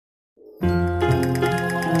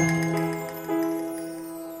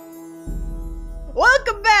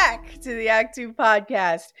to the Act 2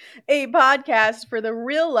 podcast, a podcast for the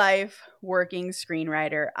real life working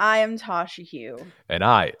screenwriter. I am Tasha Hugh. And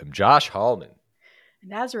I am Josh Hallman.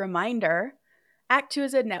 And as a reminder, Act 2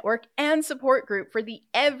 is a network and support group for the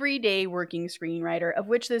everyday working screenwriter, of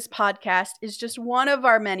which this podcast is just one of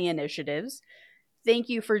our many initiatives. Thank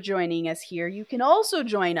you for joining us here. You can also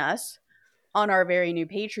join us on our very new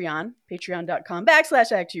Patreon,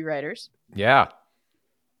 patreon.com/Act2Writers. Yeah.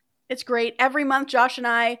 It's great. Every month, Josh and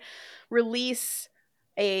I release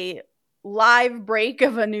a live break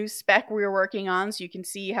of a new spec we're working on so you can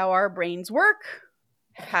see how our brains work,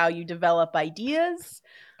 how you develop ideas.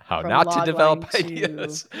 How not to develop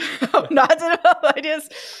ideas. How not to develop ideas.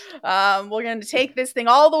 We're going to take this thing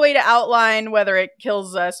all the way to outline, whether it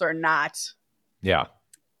kills us or not. Yeah.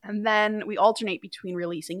 And then we alternate between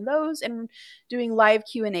releasing those and doing live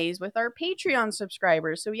Q&As with our Patreon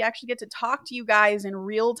subscribers. So we actually get to talk to you guys in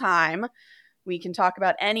real time. We can talk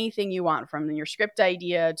about anything you want, from your script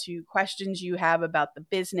idea to questions you have about the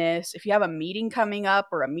business. If you have a meeting coming up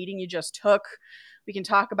or a meeting you just took, we can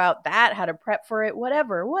talk about that, how to prep for it,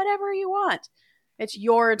 whatever you want. It's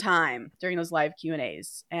your time during those live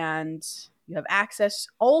Q&As. And you have access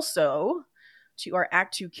also to our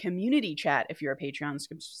Act 2 community chat if you're a Patreon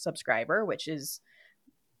subscriber, which is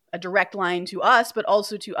a direct line to us, but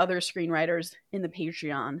also to other screenwriters in the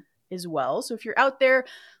Patreon as well. So if you're out there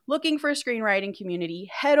looking for a screenwriting community,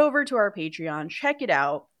 head over to our Patreon, check it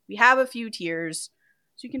out. We have a few tiers,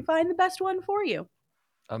 so you can find the best one for you.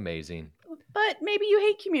 Amazing. But maybe you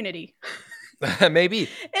hate community. Maybe. In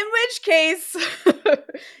which case,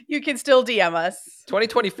 you can still DM us.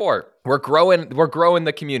 2024. We're growing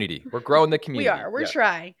the community. We're growing the community. We are. We're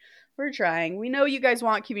trying. We're trying. We know you guys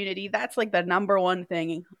want community. That's like the number one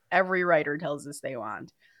thing every writer tells us they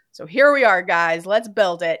want. So here we are, guys. Let's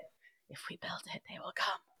build it. If we build it, they will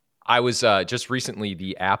come. I was just recently,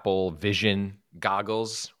 the Apple Vision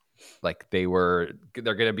goggles, like they're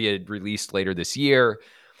going to be released later this year.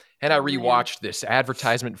 And I rewatched this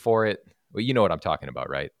advertisement for it. Well, you know what I'm talking about,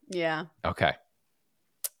 right? Yeah. Okay.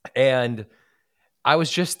 And I was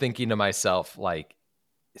just thinking to myself, like,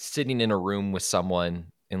 sitting in a room with someone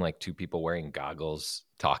and like two people wearing goggles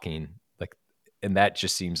talking, like, and that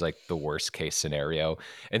just seems like the worst case scenario.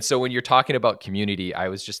 And so when you're talking about community, I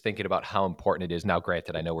was just thinking about how important it is. Now,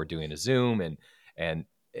 granted, I know we're doing a Zoom and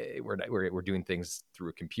we're doing things through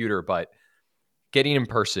a computer, but getting in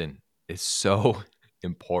person is so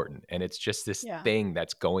important. And it's just this thing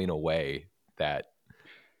that's going away that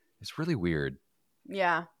is really weird.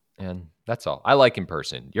 Yeah. And that's all. I like in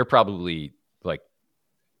person. You're probably like,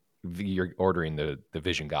 you're ordering the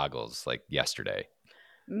Vision goggles like yesterday.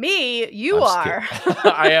 Me? You are.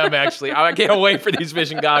 I am actually. I can't wait for these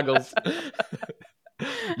Vision goggles.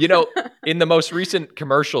 You know, in the most recent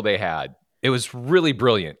commercial they had, it was really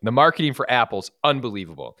brilliant. The marketing for Apple's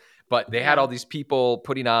unbelievable. But they had all these people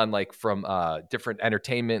putting on like from different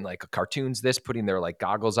entertainment, like cartoons, putting their like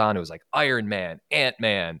goggles on. It was like Iron Man,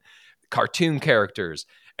 Ant-Man, cartoon characters.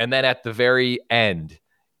 And then at the very end,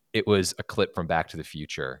 it was a clip from Back to the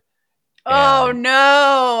Future. Oh,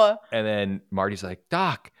 no. And then Marty's like,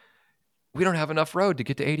 Doc, we don't have enough road to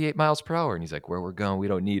get to 88 miles per hour. And he's like, where we're going, we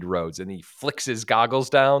don't need roads. And he flicks his goggles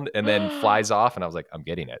down and then flies off. And I was like, I'm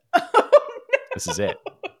getting it. Oh, no. This is it.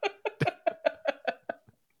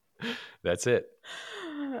 That's it.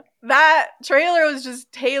 That trailer was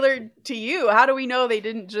just tailored to you. How do we know they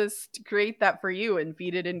didn't just create that for you and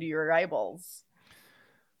feed it into your eyeballs?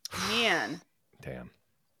 Man. Damn.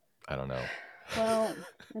 I don't know. Well,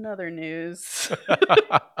 in other news.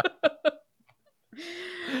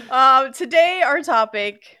 Today our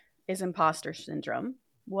topic is imposter syndrome.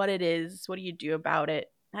 What it is, what do you do about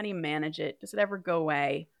it? How do you manage it? Does it ever go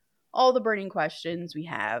away? All the burning questions we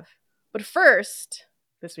have. But first,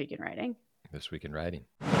 This Week in Writing. This Week in Writing.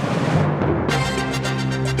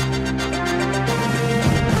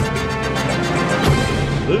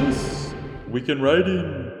 This Week in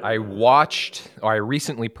Writing. I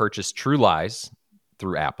recently purchased True Lies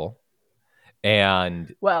through Apple.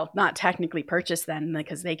 And well, not technically purchased then,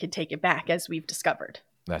 because they could take it back, as we've discovered.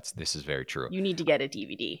 This is very true. You need to get a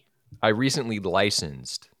DVD. I recently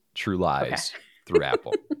licensed True Lies through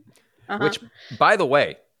Apple. Which, by the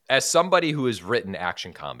way, as somebody who has written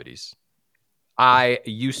action comedies, I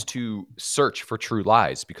used to search for True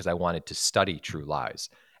Lies because I wanted to study True Lies.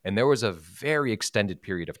 And there was a very extended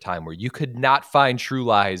period of time where you could not find True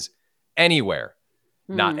Lies anywhere.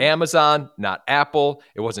 Not Amazon, not Apple.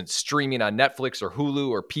 It wasn't streaming on Netflix or Hulu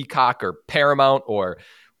or Peacock or Paramount or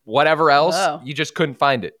whatever else. Whoa. You just couldn't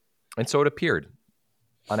find it. And so it appeared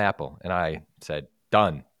on Apple. And I said,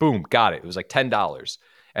 done. Boom, got it. It was like $10.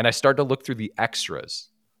 And I started to look through the extras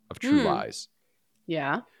of True Lies,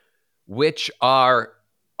 Yeah. which are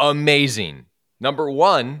amazing. Number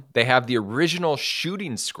one, they have the original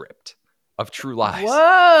shooting script of True Lies.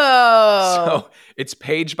 Whoa. So it's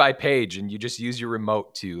page by page, and you just use your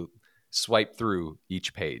remote to swipe through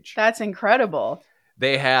each page. That's incredible.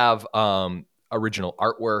 They have original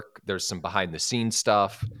artwork. There's some behind the scenes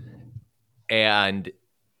stuff. And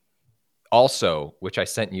also, which I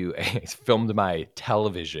sent you, I filmed my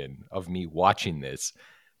television of me watching this.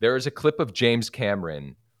 There is a clip of James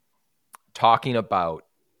Cameron talking about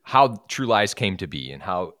how True Lies came to be and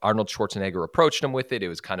how Arnold Schwarzenegger approached him with it. It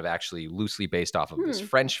was kind of actually loosely based off of this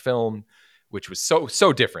French film, which was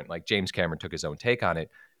so different. Like James Cameron took his own take on it,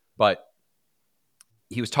 but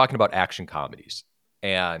he was talking about action comedies.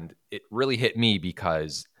 And it really hit me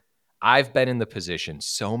because I've been in the position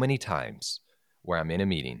so many times where I'm in a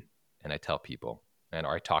meeting and I tell people,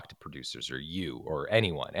 or I talk to producers or you or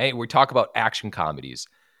anyone, we talk about action comedies,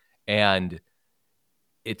 and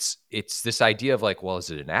it's this idea of like, well,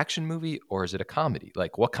 is it an action movie or is it a comedy?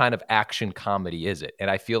 Like, what kind of action comedy is it?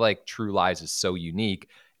 And I feel like True Lies is so unique.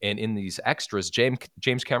 And in these extras,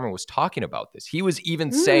 James Cameron was talking about this. He was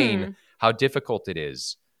even saying how difficult it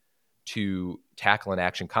is to tackle an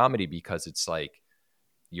action comedy because it's like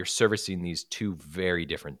you're servicing these two very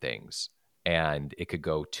different things and it could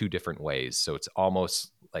go two different ways. So it's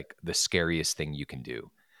almost like the scariest thing you can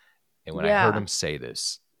do. And when I heard him say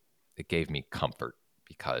this, it gave me comfort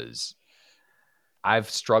because I've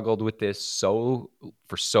struggled with this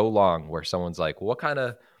for so long where someone's like, well, what kind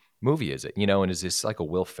of movie is it? And is this like a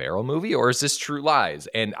Will Ferrell movie or is this True Lies?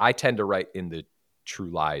 And I tend to write in the True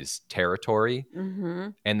Lies territory.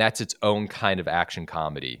 And that's its own kind of action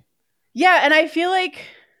comedy. Yeah, and I feel like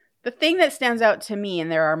the thing that stands out to me,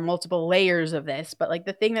 and there are multiple layers of this, but like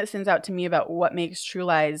the thing that stands out to me about what makes True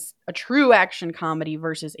Lies a true action comedy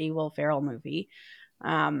versus a Will Ferrell movie,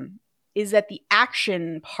 is that the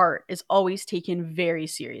action part is always taken very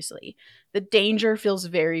seriously. The danger feels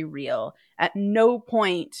very real. At no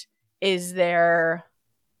point is there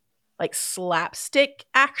like slapstick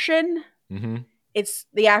action. It's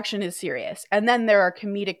the action is serious. And then there are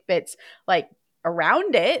comedic bits like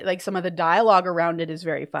around it, like some of the dialogue around it is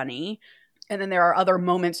very funny. And then there are other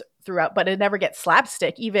moments throughout, but it never gets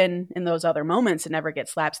slapstick. Even in those other moments, it never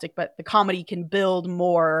gets slapstick, but the comedy can build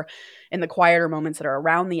more in the quieter moments that are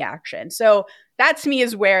around the action. So that to me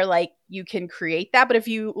is where like you can create that. But if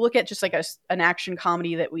you look at just like an action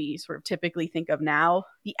comedy that we sort of typically think of now,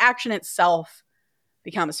 the action itself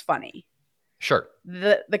becomes funny. Sure.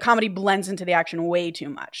 The comedy blends into the action way too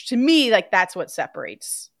much. To me, like that's what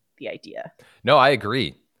separates the idea. No, I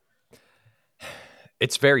agree.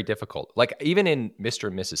 It's very difficult. Like even in Mr.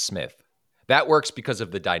 and Mrs. Smith, that works because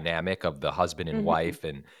of the dynamic of the husband and wife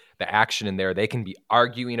and the action in there. They can be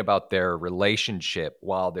arguing about their relationship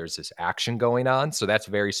while there's this action going on. So that's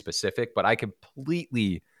very specific, but I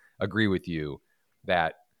completely agree with you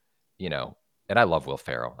that, and I love Will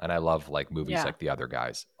Ferrell and I love like movies like The Other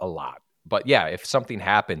Guys a lot. But yeah, if something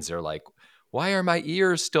happens, they're like, why are my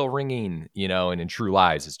ears still ringing? And in True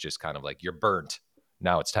Lies, it's just kind of like, you're burnt.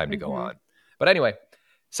 Now it's time to go on. But anyway,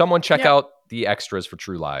 someone check out the extras for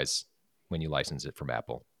True Lies when you license it from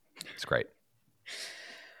Apple. It's great.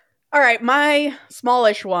 All right. My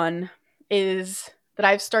smallish one is that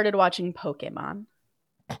I've started watching Pokemon.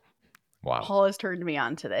 Wow. Paul has turned me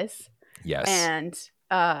on to this. Yes. And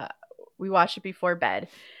we watched it before bed.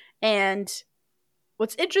 And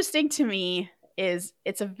what's interesting to me is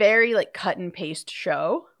it's a very like cut and paste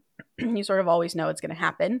show. You sort of always know it's going to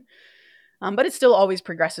happen. But it still always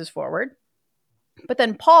progresses forward. But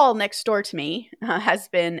then Paul next door to me has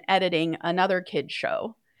been editing another kid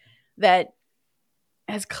show that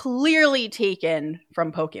has clearly taken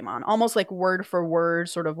from Pokemon, almost like word for word,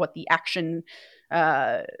 sort of what the action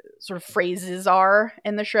sort of phrases are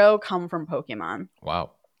in the show come from Pokemon.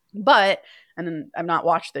 Wow. But, and then I've not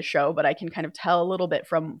watched the show, but I can kind of tell a little bit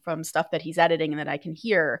from stuff that he's editing and that I can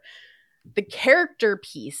hear. The character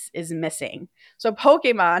piece is missing. So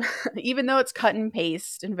Pokemon, even though it's cut and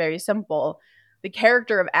paste and very simple, the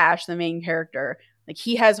character of Ash, the main character, like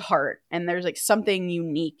he has heart and there's like something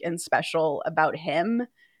unique and special about him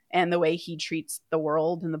and the way he treats the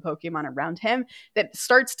world and the Pokemon around him that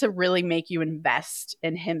starts to really make you invest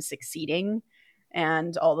in him succeeding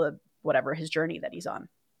and all the whatever his journey that he's on.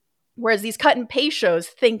 Whereas these cut and paste shows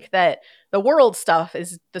think that the world stuff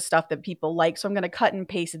is the stuff that people like. So I'm going to cut and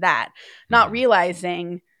paste that, not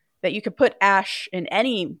realizing that you could put Ash in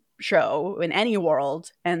any show, in any world,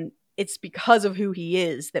 and it's because of who he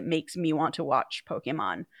is that makes me want to watch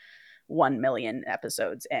Pokemon 1 million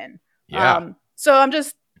episodes in. Yeah. So I'm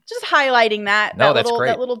just highlighting that, No, that that's little great.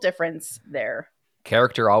 that little difference there.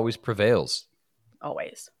 Character always prevails.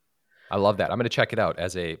 Always. I love that. I'm going to check it out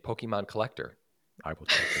as a Pokemon collector. I will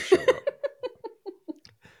check this show out.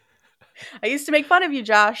 I used to make fun of you,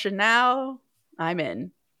 Josh, and now I'm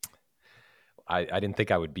in. I didn't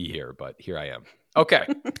think I would be here, but here I am. Okay.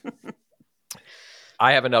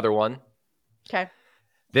 I have another one. Okay.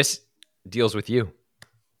 This deals with you.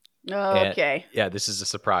 Okay. And, yeah, this is a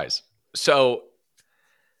surprise. So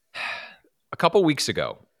a couple weeks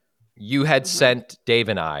ago, you had sent Dave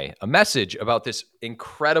and I a message about this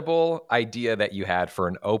incredible idea that you had for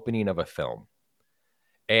an opening of a film.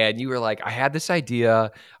 And you were like, I had this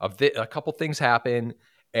idea of a couple things happen,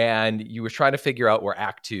 and you were trying to figure out where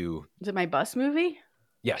Act 2. Is it my bus movie?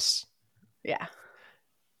 Yes. Yeah.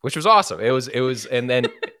 Which was awesome. It was, and then,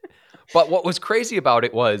 but what was crazy about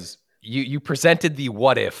it was you presented the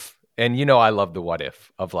what if, and I love the what if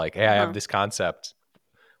of like, hey, I have this concept.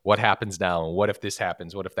 What happens now? And what if this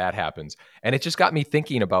happens? What if that happens? And it just got me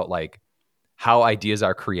thinking about like how ideas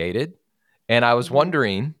are created. And I was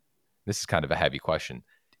wondering, this is kind of a heavy question.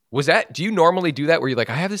 Do you normally do that where you're like,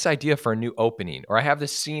 I have this idea for a new opening, or I have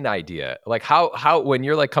this scene idea? Like how when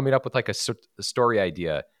you're like coming up with like a story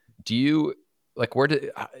idea, do you like,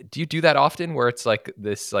 do you do that often where it's like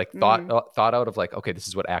this like thought out of like, okay, this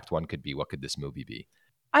is what Act 1 could be. What could this movie be?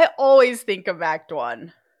 I always think of Act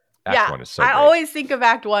 1. Act 1 is so I great. always think of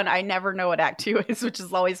Act 1. I never know what Act 2 is, which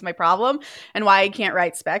is always my problem and why I can't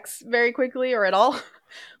write specs very quickly or at all.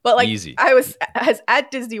 But like Easy. I was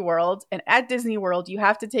at Disney World, and at Disney World, you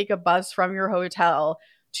have to take a bus from your hotel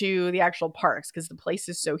to the actual parks because the place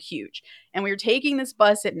is so huge. And we were taking this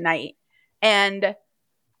bus at night. And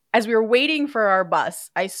as we were waiting for our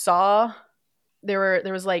bus, I saw there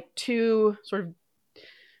was like two sort of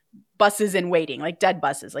buses in waiting, like dead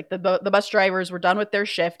buses. Like the bus drivers were done with their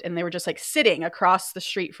shift and they were just like sitting across the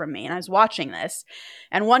street from me. And I was watching this,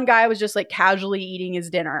 and one guy was just like casually eating his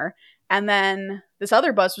dinner. And then this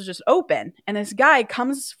other bus was just open. And this guy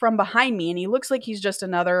comes from behind me and he looks like he's just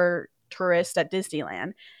another tourist at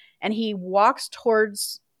Disneyland. And he walks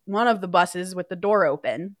towards one of the buses with the door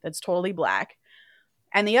open that's totally black.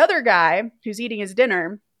 And the other guy who's eating his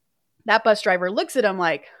dinner, that bus driver looks at him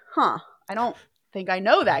like, I don't think I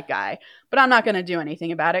know that guy, but I'm not going to do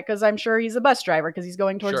anything about it because I'm sure he's a bus driver because he's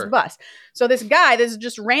going towards the bus. So this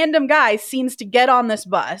just random guy seems to get on this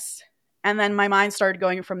bus. And then my mind started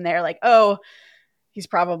going from there like, oh, he's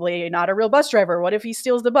probably not a real bus driver. What if he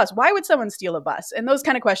steals the bus? Why would someone steal a bus? And those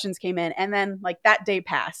kind of questions came in. And then like that day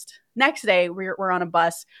passed. Next day, we're on a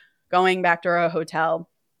bus going back to our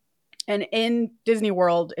hotel. And in Disney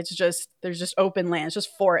World, there's just open land, it's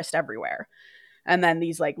just forest everywhere. And then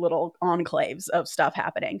these like little enclaves of stuff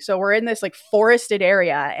happening. So we're in this like forested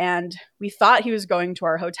area, and we thought he was going to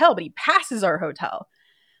our hotel, but he passes our hotel.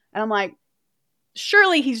 And I'm like,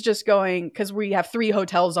 surely he's just going, because we have 3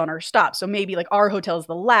 hotels on our stop. So maybe like our hotel is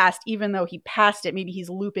the last, even though he passed it, maybe he's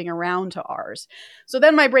looping around to ours. So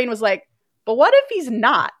then my brain was like, but what if he's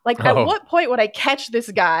not? Like at what point would I catch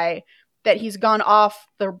this guy that he's gone off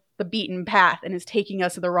the beaten path and is taking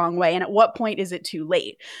us the wrong way? And at what point is it too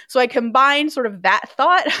late? So I combined sort of that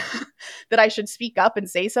thought that I should speak up and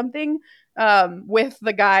say something with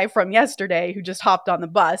the guy from yesterday who just hopped on the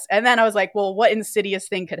bus. And then I was like, well, what insidious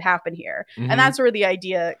thing could happen here? And that's where the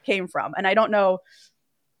idea came from. And I don't know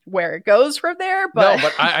where it goes from there, but no,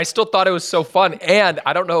 but I still thought it was so fun. And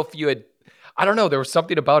I don't know if you had, I don't know, there was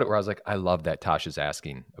something about it where I was like, I love that Tasha's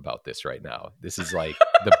asking about this right now. This is like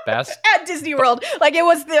the best. At Disney World. Like it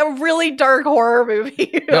was the really dark horror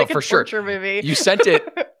movie. No, like for a sure. torture movie. You sent it,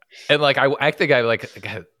 and like I think I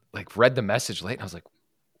like read the message late, and I was like,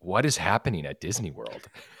 what is happening at Disney World?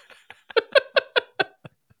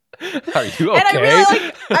 Are you okay?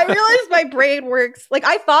 And I realized my brain works. Like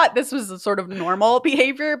I thought this was a sort of normal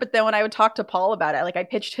behavior, but then when I would talk to Paul about it, like I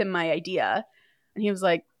pitched him my idea, and he was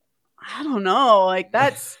like, I don't know, like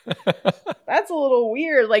that's a little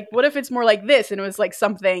weird. Like, what if it's more like this? And it was like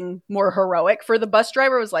something more heroic for the bus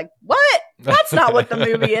driver. Was like, what? That's not what the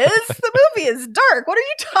movie is. The movie is dark. What are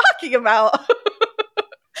you talking about?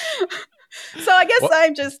 So I guess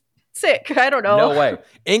I'm just sick. I don't know. No way.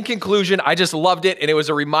 In conclusion, I just loved it, and it was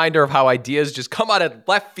a reminder of how ideas just come out of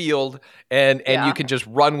left field, and you can just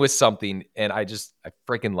run with something. And I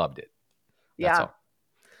freaking loved it. That's all.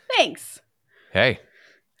 Thanks. Hey.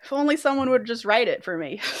 If only someone would just write it for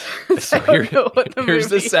me. So here's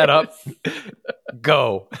the setup.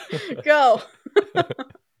 Go. Go.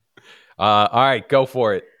 All right, go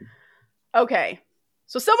for it. Okay.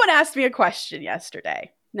 So someone asked me a question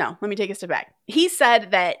yesterday. No, let me take a step back. He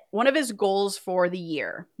said that one of his goals for the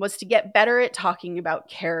year was to get better at talking about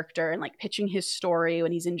character and like pitching his story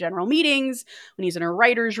when he's in general meetings, when he's in a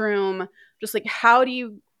writer's room, just like how do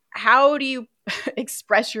you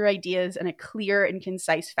express your ideas in a clear and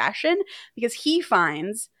concise fashion, because he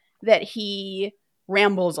finds that he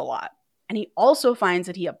rambles a lot. And he also finds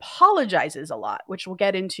that he apologizes a lot, which we'll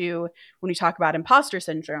get into when we talk about imposter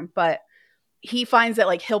syndrome, but he finds that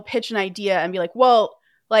like he'll pitch an idea and be like, well,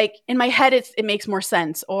 like in my head it makes more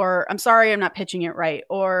sense, or I'm sorry I'm not pitching it right,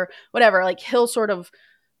 or whatever. Like he'll sort of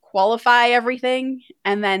qualify everything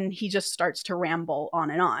and then he just starts to ramble on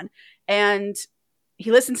and on. And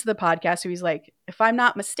he listens to the podcast, so he's like, if I'm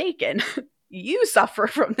not mistaken, you suffer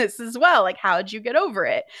from this as well. Like, how'd you get over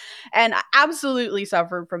it? And I absolutely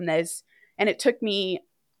suffered from this. And it took me,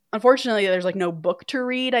 unfortunately, there's like no book to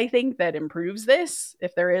read, I think, that improves this.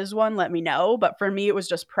 If there is one, let me know. But for me, it was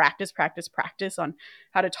just practice, practice, practice on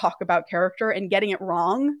how to talk about character and getting it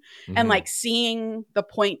wrong, and Mm-hmm. like seeing the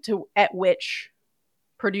point to at which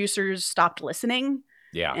producers stopped listening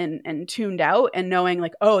Yeah. and tuned out, and knowing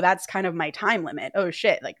like, oh, that's kind of my time limit. Oh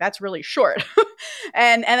shit, like that's really short.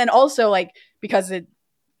 And then also like, because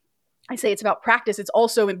I say it's about practice, it's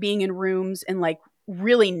also in being in rooms and like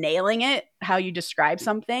really nailing it, how you describe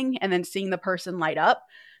something, and then seeing the person light up,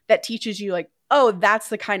 that teaches you like, oh, that's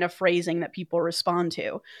the kind of phrasing that people respond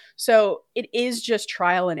to. So it is just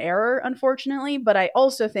trial and error, unfortunately. But I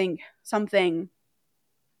also think something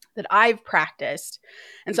that I've practiced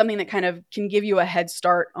and something that kind of can give you a head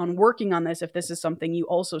start on working on this, if this is something you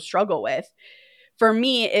also struggle with, for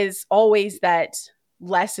me is always that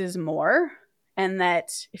less is more. And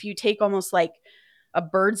that if you take almost like a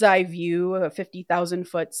bird's eye view, a 50,000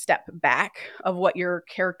 foot step back of what your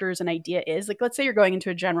characters and idea is. Like, let's say you're going into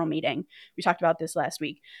a general meeting. We talked about this last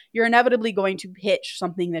week. You're inevitably going to pitch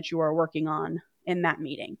something that you are working on in that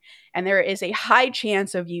meeting. And there is a high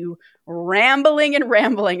chance of you rambling and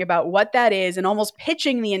rambling about what that is and almost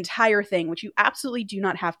pitching the entire thing, which you absolutely do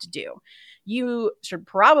not have to do. You should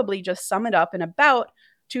probably just sum it up in about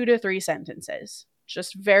 2 to 3 sentences,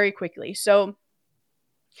 just very quickly. So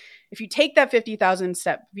if you take that 50,000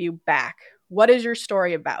 step view back, what is your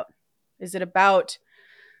story about? Is it about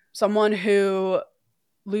someone who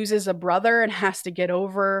loses a brother and has to get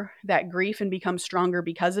over that grief and become stronger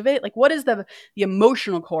because of it? Like, what is the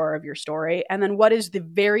emotional core of your story? And then what is the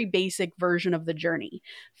very basic version of the journey?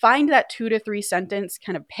 Find that 2 to 3 sentence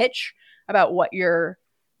kind of pitch about what your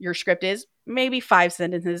script is. Maybe 5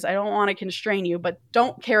 sentences. I don't want to constrain you, but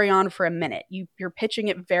don't carry on for a minute. You're pitching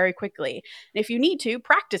it very quickly. And if you need to,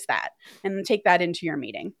 practice that and then take that into your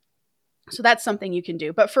meeting. So that's something you can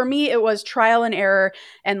do. But for me, it was trial and error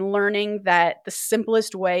and learning that the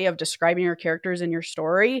simplest way of describing your characters and your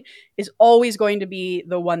story is always going to be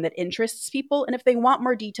the one that interests people. And if they want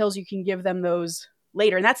more details, you can give them those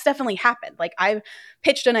later. And that's definitely happened. Like, I've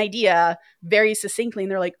pitched an idea very succinctly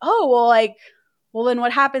and they're like, oh, well, then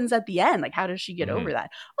what happens at the end? Like, how does she get Mm-hmm. over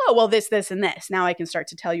that? Oh, well, this, and this. Now I can start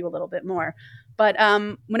to tell you a little bit more. But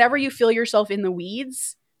whenever you feel yourself in the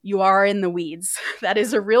weeds, you are in the weeds. That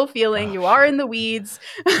is a real feeling. Oh, You are shit. in the weeds.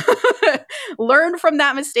 Learn from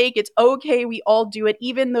that mistake. It's okay. We all do it.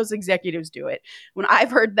 Even those executives do it. When I've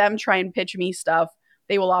heard them try and pitch me stuff,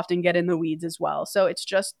 they will often get in the weeds as well. So it's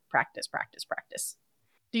just practice, practice, practice.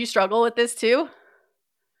 Do you struggle with this too?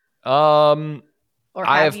 Um, Or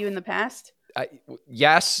I have have you in the past?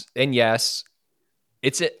 yes and yes.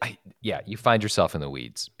 Yeah, you find yourself in the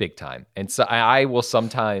weeds big time. And so I will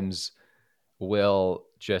sometimes will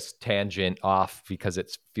just tangent off because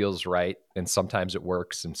it feels right. And sometimes it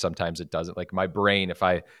works and sometimes it doesn't. Like my brain,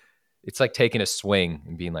 it's like taking a swing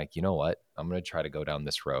and being like, you know what? I'm going to try to go down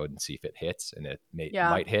this road and see if it hits, and it Yeah.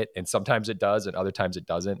 might hit. And sometimes it does and other times it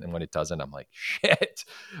doesn't. And when it doesn't, I'm like, shit.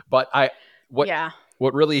 But what, Yeah.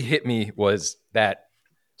 what really hit me was that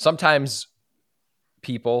sometimes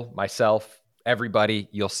people, myself, everybody,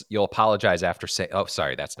 you'll apologize after saying, "Oh,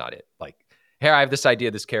 sorry, that's not it." Like, here, I have this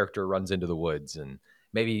idea. This character runs into the woods and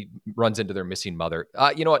maybe runs into their missing mother.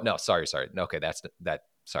 You know what? No, sorry. No, okay, that's that.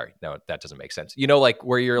 Sorry, no, that doesn't make sense. You know, like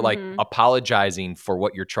where you're like Mm-hmm. apologizing for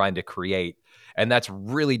what you're trying to create, and that's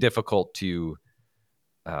really difficult to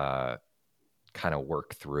uh, kind of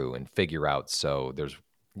work through and figure out. So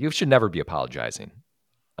you should never be apologizing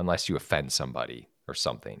unless you offend somebody or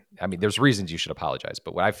something. I mean, there's reasons you should apologize,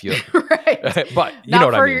 but what I feel, Right. but you know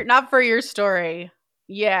what I mean. Not for your story.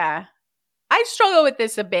 Yeah. I struggle with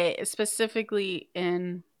this a bit, specifically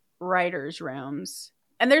in writers' rooms.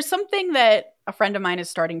 And there's something that a friend of mine is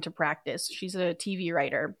starting to practice. She's a TV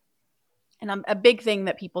writer. And a big thing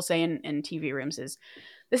that people say in TV rooms is,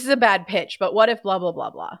 this is a bad pitch, but what if blah, blah,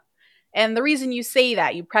 blah, blah. And the reason you say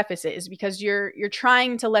that, you preface it, is because you're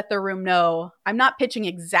trying to let the room know, I'm not pitching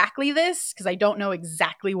exactly this because I don't know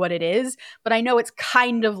exactly what it is, but I know it's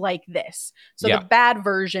kind of like this. So the Yeah. bad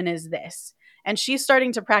version is this. And she's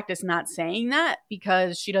starting to practice not saying that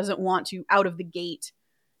because she doesn't want to, out of the gate,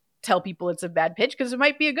 tell people it's a bad pitch because it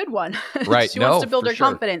might be a good one. Right. She wants No, to build for her sure.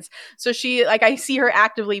 confidence. So she, like, I see her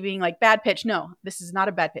actively being like, bad pitch. No, this is not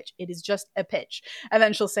a bad pitch. It is just a pitch. And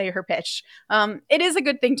then she'll say her pitch. It is a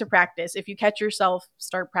good thing to practice. If you catch yourself,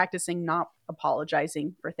 start practicing not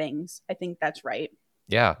apologizing for things. I think that's right.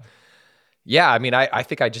 Yeah. Yeah. I mean, I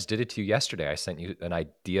think I just did it to you yesterday. I sent you an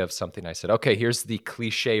idea of something. I said, okay, here's the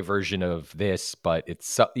cliche version of this, but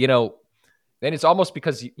it's, and it's almost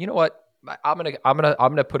because you know what? I'm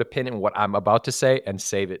gonna put a pin in what I'm about to say and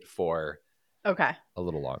save it for Okay. a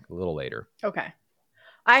little later. Okay.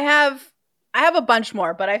 I have a bunch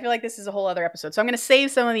more, but I feel like this is a whole other episode. So I'm going to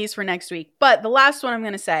save some of these for next week. But the last one I'm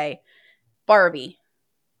going to say, Barbie.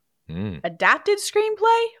 Adapted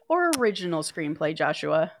screenplay or original screenplay,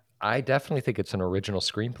 Joshua? I definitely think it's an original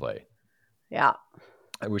screenplay. Yeah.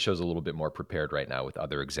 I wish I was a little bit more prepared right now with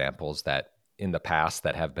other examples that in the past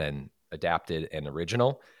that have been adapted and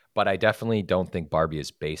original, but I definitely don't think Barbie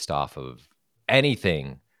is based off of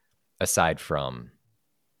anything aside from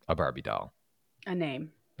a Barbie doll. A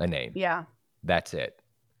name. A name. Yeah. That's it.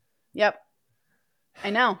 Yep. I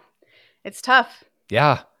know. It's tough.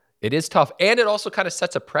 Yeah, it is tough. And it also kind of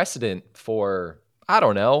sets a precedent for, I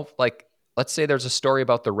don't know, like, let's say there's a story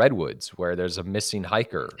about the Redwoods where there's a missing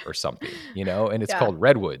hiker or something, and it's Yeah. called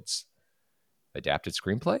Redwoods. Adapted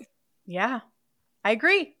screenplay? Yeah. I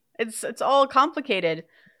agree. It's all complicated.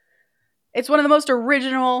 It's one of the most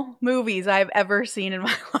original movies I've ever seen in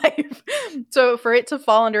my life. So for it to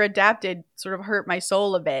fall under adapted sort of hurt my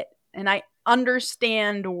soul a bit. And I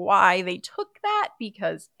understand why they took that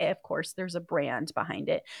because, of course, there's a brand behind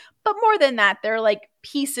it. But more than that, they're like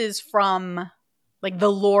pieces from like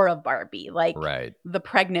the lore of Barbie. Like Right. the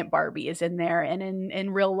pregnant Barbie is in there. And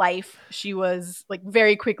in real life, she was like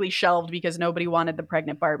very quickly shelved because nobody wanted the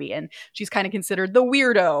pregnant Barbie. And she's kind of considered the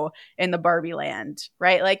weirdo in the Barbie land,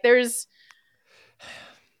 right? Like there's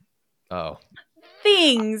Oh,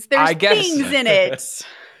 things. I There's guess things in it.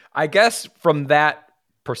 I guess from that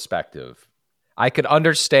perspective, I could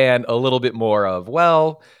understand a little bit more of,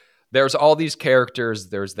 well, there's all these characters.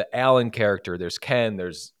 There's the Alan character. There's Ken.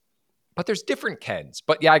 But there's different Kens.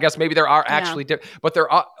 But yeah, I guess maybe there are actually different. But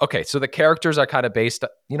there are, okay, so the characters are kind of based,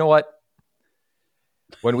 you know what?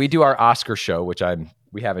 When we do our Oscar show, which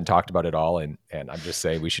we haven't talked about at all, and I'm just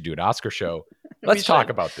saying we should do an Oscar show. Let's talk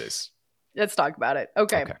about this. Let's talk about it.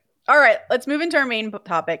 Okay. Okay. All right. Let's move into our main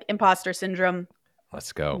topic, imposter syndrome.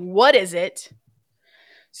 Let's go. What is it?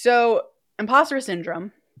 So, imposter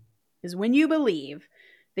syndrome is when you believe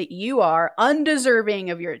that you are undeserving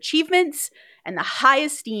of your achievements and the high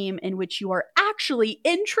esteem in which you are actually,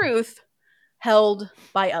 in truth, held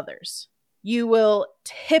by others. You will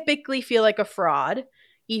typically feel like a fraud,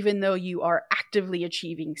 even though you are actively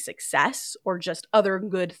achieving success or just other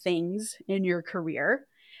good things in your career.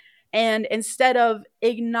 And instead of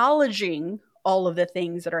acknowledging all of the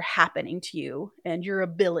things that are happening to you and your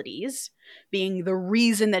abilities being the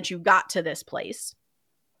reason that you got to this place,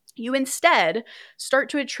 you instead start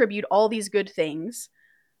to attribute all these good things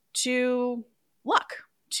to luck,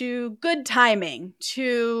 to good timing,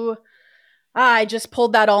 to I just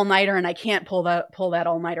pulled that all-nighter and I can't pull that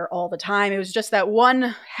all-nighter all the time. It was just that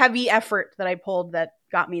one heavy effort that I pulled that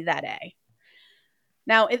got me that A.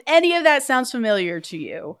 Now, if any of that sounds familiar to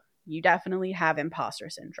you, you definitely have imposter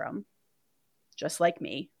syndrome, just like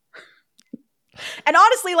me. And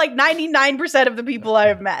honestly, like 99% of the people I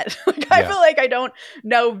have met, I feel like I don't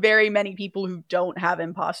know very many people who don't have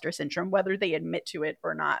imposter syndrome, whether they admit to it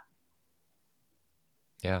or not.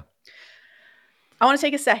 Yeah. I want to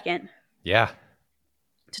take a second. Yeah.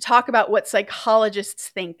 To talk about what psychologists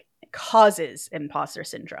think causes imposter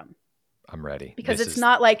syndrome. I'm ready. Because it's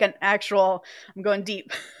not like an actual, I'm going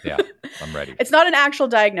deep. Yeah, I'm ready. It's not an actual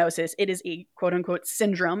diagnosis. It is a quote unquote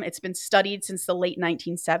syndrome. It's been studied since the late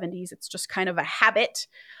 1970s. It's just kind of a habit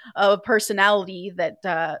of personality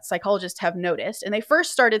that psychologists have noticed. And they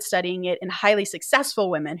first started studying it in highly successful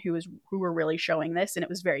women who were really showing this. And it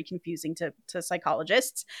was very confusing to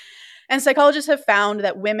psychologists. And psychologists have found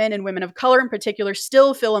that women and women of color in particular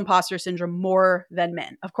still feel imposter syndrome more than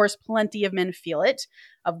men. Of course, plenty of men feel it,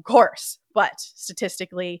 of course, but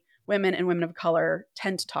statistically, women and women of color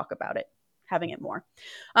tend to talk about it, having it more.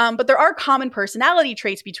 But there are common personality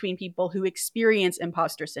traits between people who experience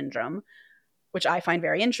imposter syndrome, which I find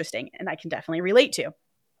very interesting and I can definitely relate to.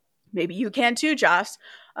 Maybe you can too, Joss.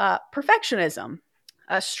 Perfectionism.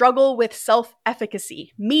 struggle with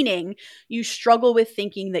self-efficacy, meaning you struggle with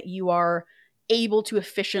thinking that you are able to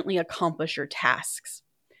efficiently accomplish your tasks.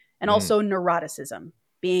 And also neuroticism,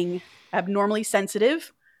 being abnormally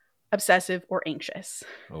sensitive, obsessive, or anxious.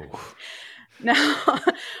 Oh, Now,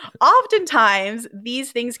 oftentimes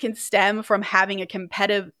these things can stem from having a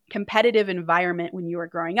competitive environment when you were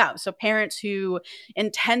growing up. So parents who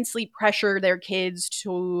intensely pressure their kids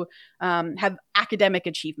to have academic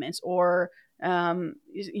achievements or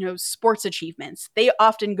sports achievements, they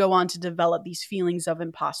often go on to develop these feelings of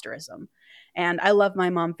imposterism. And I love my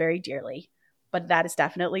mom very dearly, but that is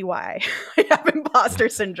definitely why I have imposter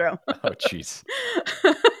syndrome. oh, jeez.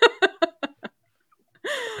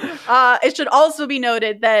 It should also be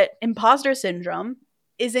noted that imposter syndrome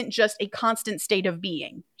isn't just a constant state of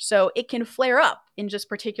being. So it can flare up in just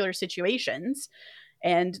particular situations.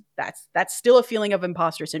 And that's still a feeling of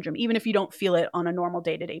imposter syndrome, even if you don't feel it on a normal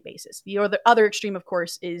day-to-day basis. The other extreme, of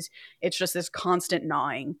course, is it's just this constant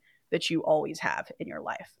gnawing that you always have in your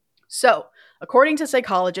life. So, according to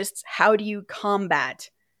psychologists, how do you combat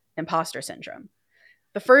imposter syndrome?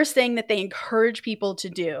 The first thing that they encourage people to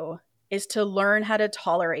do is to learn how to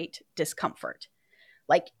tolerate discomfort.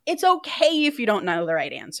 Like, it's okay if you don't know the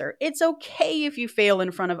right answer. It's okay if you fail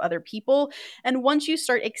in front of other people. And once you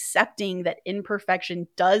start accepting that imperfection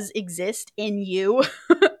does exist in you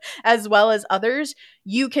as well as others,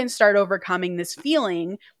 you can start overcoming this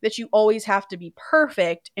feeling that you always have to be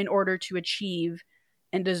perfect in order to achieve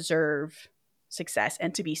and deserve success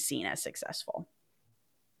and to be seen as successful.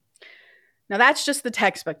 Now, that's just the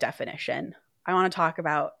textbook definition. I want to talk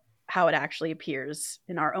about how it actually appears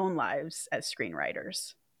in our own lives as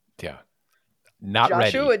screenwriters. Yeah. Not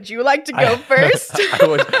Joshua, ready. would you like to go first?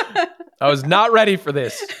 I was not ready for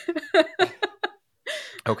this.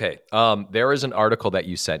 Okay. There is an article that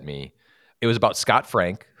you sent me. It was about Scott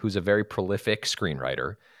Frank, who's a very prolific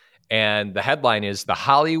screenwriter. And the headline is The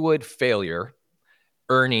Hollywood Failure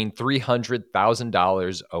Earning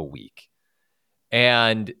 $300,000 a Week.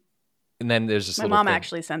 And then there's this My little mom thing.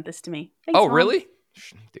 actually sent this to me. Thanks, Oh, Mom. really?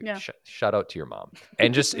 Dude, Yeah. Shout out to your mom.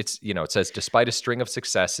 And just, it says, despite a string of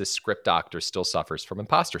successes, script doctor still suffers from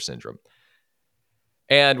imposter syndrome.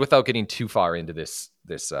 And without getting too far into this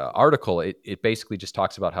article, it basically just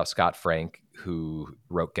talks about how Scott Frank, who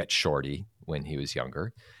wrote Get Shorty when he was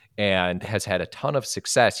younger and has had a ton of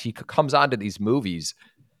success, he comes onto these movies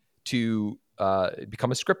to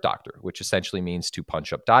become a script doctor, which essentially means to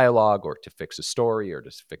punch up dialogue or to fix a story or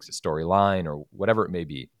to fix a storyline or whatever it may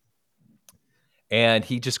be. And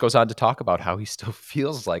he just goes on to talk about how he still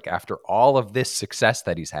feels like after all of this success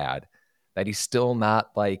that he's had, that he's still not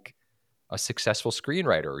like a successful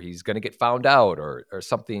screenwriter. He's going to get found out or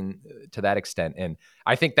something to that extent. And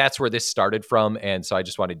I think that's where this started from. And so I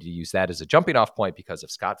just wanted to use that as a jumping off point because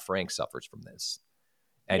if Scott Frank suffers from this,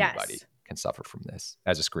 anybody can suffer from this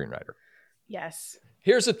as a screenwriter. Yes.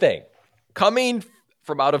 Here's the thing. Coming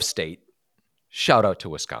from out of state, shout out to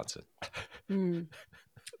Wisconsin.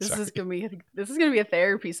 This is gonna be a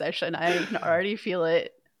therapy session. I can already feel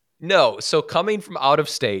it. No, so coming from out of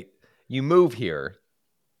state, you move here,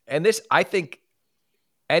 and this, I think,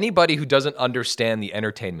 anybody who doesn't understand the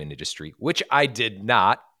entertainment industry, which I did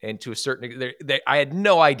not, and to a certain I had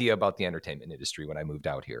no idea about the entertainment industry when I moved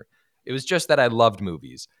out here. It was just that I loved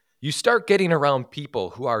movies. You start getting around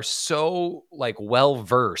people who are so like well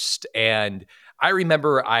versed, and I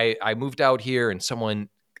remember I moved out here, and someone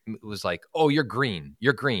was like, "Oh, you're green.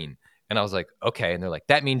 You're green." And I was like, "Okay." And they're like,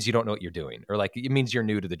 "That means you don't know what you're doing." Or like, "It means you're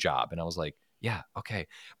new to the job." And I was like, "Yeah, okay."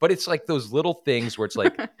 But it's like those little things where it's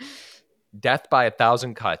like death by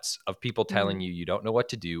 1,000 cuts of people telling you don't know what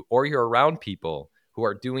to do, or you're around people who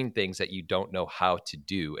are doing things that you don't know how to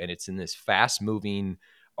do. And it's in this fast moving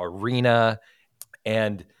arena.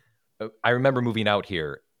 And I remember moving out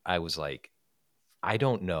here, I was like, I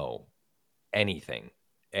don't know anything.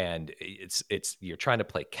 And it's you're trying to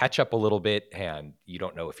play catch up a little bit and you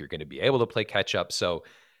don't know if you're going to be able to play catch up. So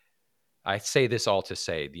I say this all to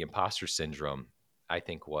say the imposter syndrome, I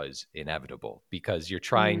think, was inevitable because you're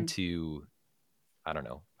trying to, I don't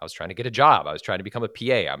know, I was trying to get a job. I was trying to become a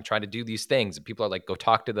PA. I'm trying to do these things. And people are like, go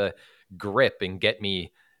talk to the grip and get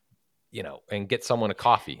me, and get someone a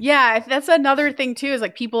coffee. Yeah, that's another thing too, is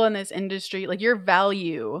like people in this industry, like your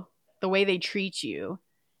value, the way they treat you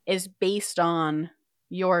is based on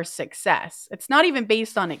your success. It's not even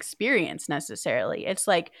based on experience necessarily. It's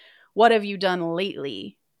like, what have you done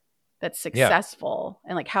lately that's successful?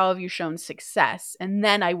 And like, how have you shown success? And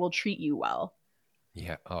then I will treat you well.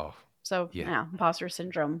 Yeah. Oh, So yeah. yeah, imposter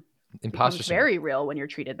syndrome Imposter becomes syndrome. very real when you're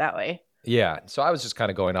treated that way. Yeah. So I was just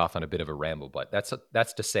kind of going off on a bit of a ramble, but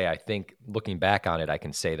that's to say, I think looking back on it, I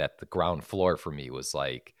can say that the ground floor for me was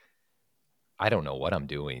like, I don't know what I'm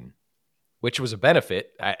doing, which was a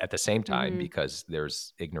benefit at the same time Mm-hmm. because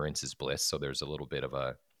there's ignorance is bliss. So there's a little bit of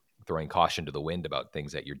a throwing caution to the wind about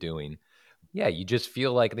things that you're doing. Yeah. You just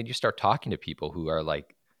feel like, then you start talking to people who are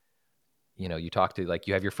like, you talk to, like,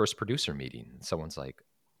 you have your first producer meeting and someone's like,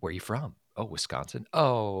 where are you from? Oh, Wisconsin.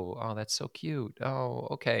 Oh, that's so cute. Oh,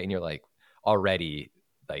 okay. And you're like already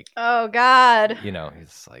like, Oh God.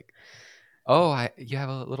 it's like, oh, you have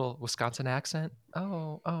a little Wisconsin accent.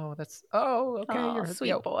 Oh, okay. Oh,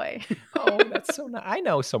 sweet boy. Oh, that's so nice. I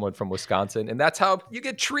know someone from Wisconsin, and that's how you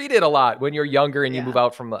get treated a lot when you're younger and you move Yeah.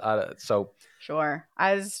 out from. So Sure.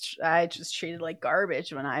 I just treated like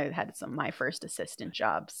garbage when I had some of my first assistant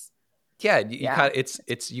jobs. yeah, you Yeah. kind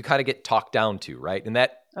of you kind of get talked down to, right? And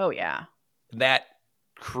Oh yeah. that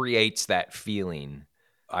creates that feeling,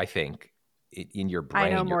 I think, in your I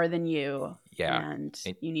know brain. more than you, Yeah, and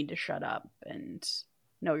and, you need to shut up and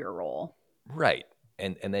know your role. right,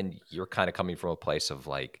 and then you're kind of coming from a place of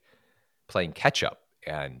like playing catch up,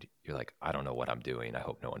 and you're like, I don't know what I'm doing. I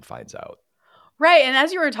hope no one finds out. Right. And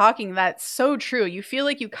as you were talking, that's so true. You feel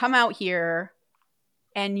like you come out here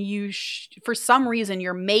and for some reason,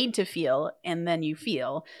 you're made to feel, and then you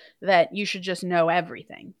feel that you should just know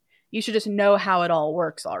everything. You should just know how it all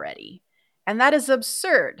works already. And that is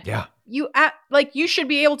absurd. Yeah, You should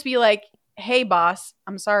be able to be like, hey, boss,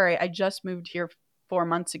 I'm sorry. I just moved here 4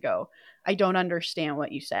 months ago. I don't understand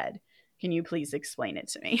what you said. Can you please explain it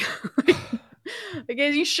to me?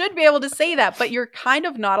 Because you should be able to say that, but you're kind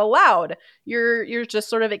of not allowed. You're just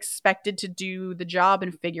sort of expected to do the job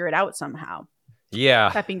and figure it out somehow. yeah.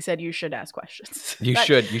 That being said, you should ask questions. You that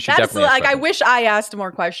should that's definitely ask like, I questions. wish I asked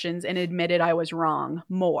more questions and admitted I was wrong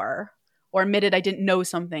more, or admitted I didn't know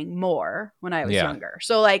something more when I was Yeah. younger.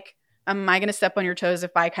 So like, am I going to step on your toes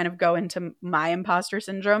if I kind of go into my imposter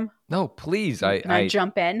syndrome? No, please. Can I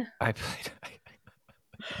jump in? I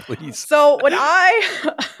please. So when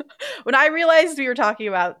I when I realized we were talking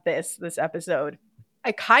about this episode,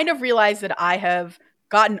 I kind of realized that I have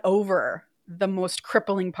gotten over the most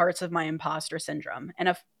crippling parts of my imposter syndrome,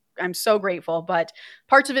 and I'm so grateful. But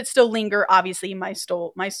parts of it still linger. Obviously, my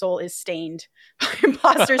soul is stained by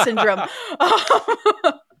imposter syndrome.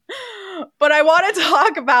 But I want to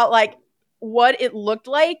talk about like what it looked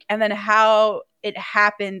like and then how it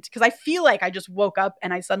happened, because I feel like I just woke up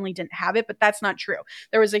and I suddenly didn't have it, but that's not true.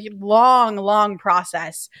 There was a long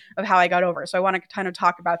process of how I got over it. So I want to kind of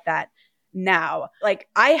talk about that now. Like,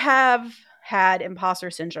 I have had imposter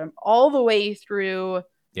syndrome all the way through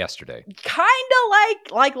Yesterday. kind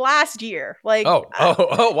of like last year. Oh,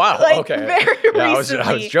 wow. Like Okay. very Yeah, recently.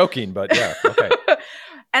 I was joking, but yeah, okay.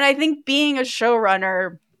 And I think being a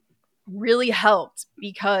showrunner really helped,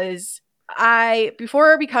 because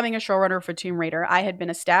before becoming a showrunner for Tomb Raider, I had been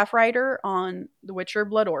a staff writer on The Witcher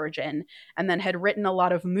Blood Origin, and then had written a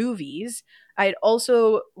lot of movies. I had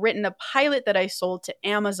also written a pilot that I sold to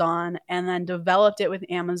Amazon, and then developed it with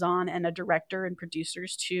Amazon and a director and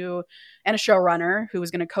producers and a showrunner who was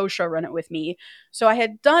going to co-showrun it with me. So I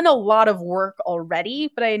had done a lot of work already,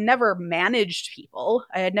 but I had never managed people.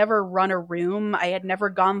 I had never run a room. I had never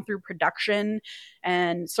gone through production,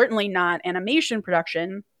 and certainly not animation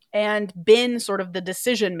production, and been sort of the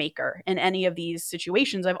decision maker in any of these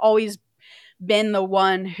situations. I've always been the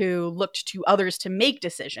one who looked to others to make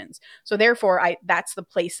decisions. So therefore, that's the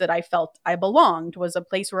place that I felt I belonged, was a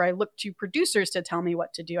place where I looked to producers to tell me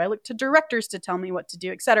what to do. I looked to directors to tell me what to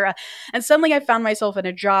do, etc. And suddenly I found myself in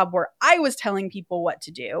a job where I was telling people what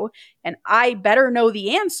to do, and I better know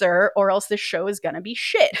the answer or else this show is going to be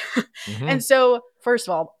shit. Mm-hmm. And so, first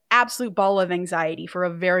of all, absolute ball of anxiety for a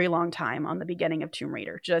very long time on the beginning of Tomb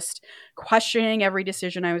Raider. Just questioning every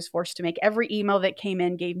decision I was forced to make. Every email that came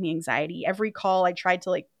in gave me anxiety. Every call I tried to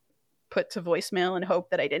like put to voicemail and hope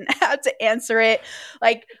that I didn't have to answer it.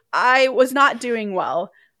 Like, I was not doing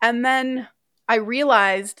well. And then I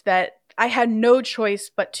realized that I had no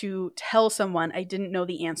choice but to tell someone I didn't know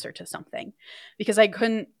the answer to something, because I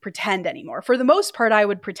couldn't pretend anymore. For the most part, I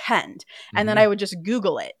would pretend, and then I would just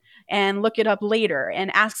Google it and look it up later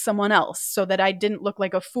and ask someone else, so that I didn't look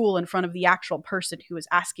like a fool in front of the actual person who was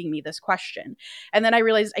asking me this question. And then I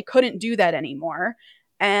realized I couldn't do that anymore.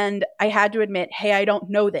 And I had to admit, hey, I don't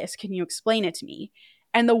know this. Can you explain it to me?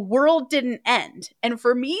 And the world didn't end. And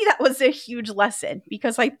for me, that was a huge lesson,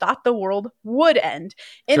 because I thought the world would end,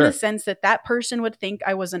 in the sense that that person would think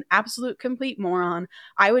I was an absolute complete moron.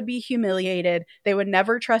 I would be humiliated. They would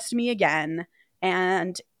never trust me again.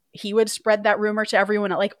 And he would spread that rumor to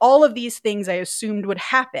everyone. Like, all of these things I assumed would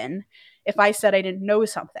happen if I said I didn't know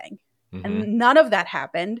something. Mm-hmm. And none of that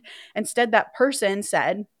happened. Instead, that person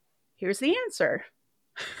said, here's the answer.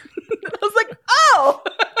 I was like, oh,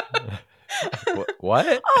 What?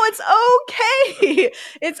 oh, it's okay.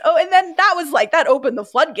 And then that was like, that opened the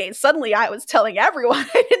floodgates. Suddenly I was telling everyone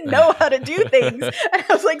I didn't know how to do things. And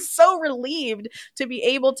I was like so relieved to be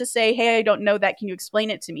able to say, hey, I don't know that. Can you explain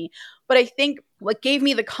it to me? But I think what gave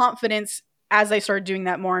me the confidence as I started doing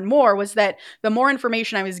that more and more was that the more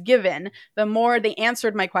information I was given, the more they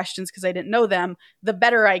answered my questions because I didn't know them, the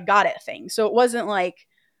better I got at things. So it wasn't like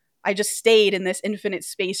I just stayed in this infinite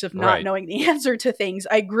space of not Right. knowing the answer to things.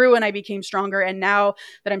 I grew and I became stronger. And now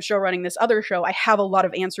that I'm show running this other show, I have a lot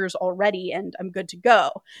of answers already and I'm good to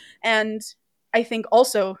go. And I think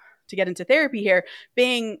also, to get into therapy here,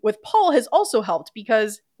 being with Paul has also helped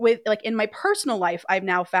because with like in my personal life, I've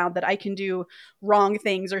now found that I can do wrong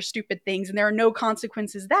things or stupid things and there are no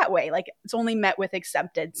consequences that way. Like it's only met with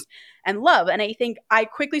acceptance and love. And I think I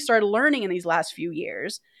quickly started learning in these last few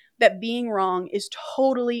years that being wrong is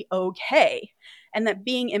totally okay and that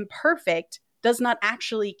being imperfect does not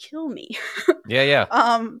actually kill me. Yeah,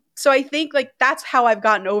 yeah. So I think like that's how I've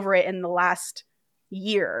gotten over it in the last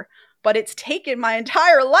year, but it's taken my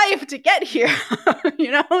entire life to get here.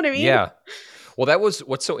 You know what I mean? Yeah. Well, that was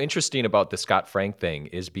what's so interesting about the Scott Frank thing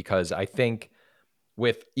is because I think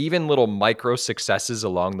with even little micro successes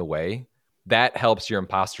along the way, that helps your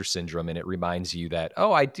imposter syndrome and it reminds you that,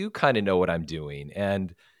 oh, I do kind of know what I'm doing.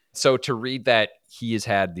 And so to read that he has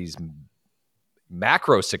had these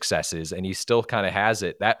macro successes and he still kind of has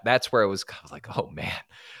it, that's where it was kind of like, oh man,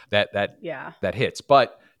 that Yeah. that hits.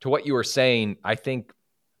 But to what you were saying, I think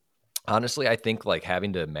honestly, I think like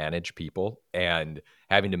having to manage people and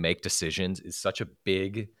having to make decisions is such a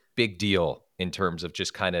big deal in terms of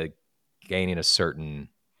just kind of gaining a certain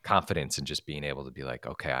confidence and just being able to be like,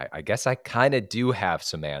 okay, I guess I kind of do have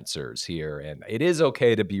some answers here. And it is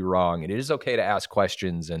okay to be wrong. And it is okay to ask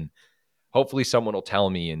questions. And hopefully someone will tell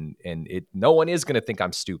me and it no one is going to think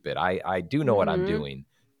I'm stupid. I do know what I'm Mm-hmm. doing.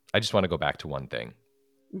 I just want to go back to one thing.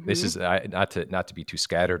 This Mm-hmm. is not to be too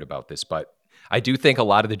scattered about this, but I do think a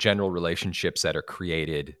lot of the general relationships that are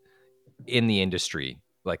created in the industry,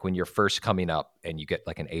 like when you're first coming up and you get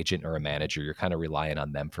like an agent or a manager, you're kind of relying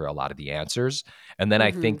on them for a lot of the answers. And then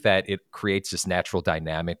I Mm-hmm. think that it creates this natural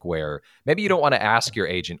dynamic where maybe you don't want to ask your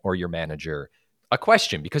agent or your manager a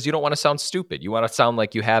question because you don't want to sound stupid. You want to sound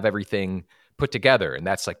like you have everything put together. And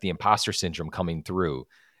that's like the imposter syndrome coming through.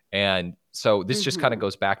 And so this just kind of Mm-hmm.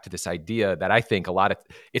 goes back to this idea that I think a lot of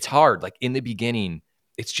it's hard. Like in the beginning,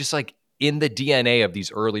 it's just like in the DNA of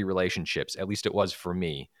these early relationships, at least it was for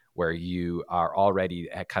me, where you are already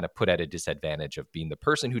kind of put at a disadvantage of being the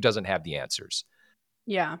person who doesn't have the answers.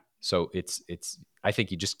 Yeah. So it's I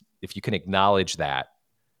think you just if you can acknowledge that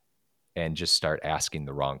and just start asking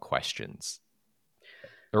the wrong questions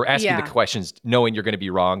or asking the Yeah. questions knowing you're going to be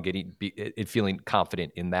wrong, feeling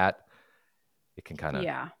confident in that, it can kind of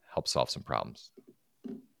Yeah. help solve some problems.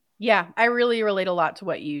 Yeah, I really relate a lot to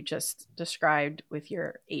what you just described with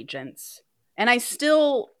your agents. And I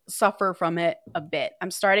still suffer from it a bit.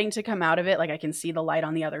 I'm starting to come out of it. Like I can see the light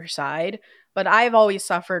on the other side. But I've always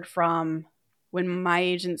suffered from when my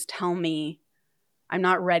agents tell me I'm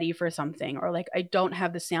not ready for something, or like I don't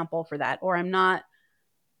have the sample for that, or I'm not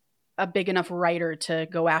a big enough writer to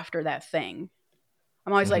go after that thing.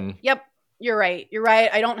 I'm always like, Mm-hmm. yep, you're right. You're right.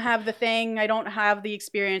 I don't have the thing. I don't have the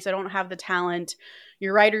experience. I don't have the talent.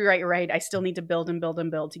 You're right. You're right. You're right. I still need to build and build and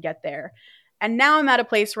build to get there. And now I'm at a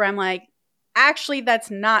place where I'm like, actually, that's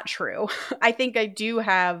not true. I think I do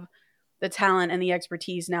have the talent and the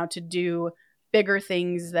expertise now to do bigger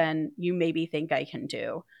things than you maybe think I can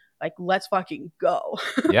do. Like, let's fucking go.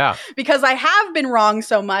 Yeah. Because I have been wrong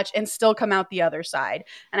so much and still come out the other side.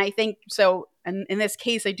 And I think so. And in this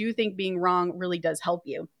case, I do think being wrong really does help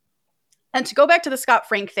you. And to go back to the Scott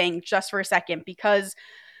Frank thing just for a second, because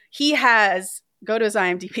he has, go to his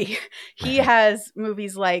IMDb, he has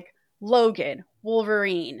movies like Logan,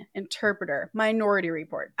 Wolverine, Interpreter, Minority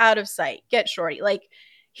Report, Out of Sight, Get Shorty. Like,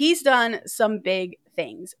 he's done some big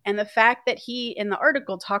things. And the fact that he, in the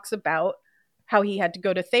article, talks about how he had to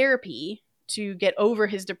go to therapy to get over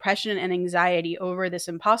his depression and anxiety over this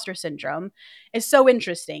imposter syndrome is so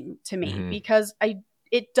interesting to me Mm-hmm. because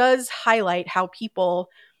it does highlight how people,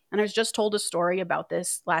 and I was just told a story about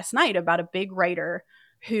this last night about a big writer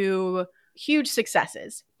who huge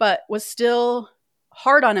successes, but was still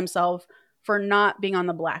hard on himself for not being on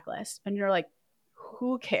the blacklist. And you're like,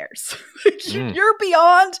 who cares? Mm. You're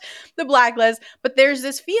beyond the blacklist. But there's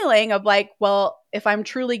this feeling of like, well, if I'm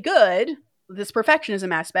truly good, this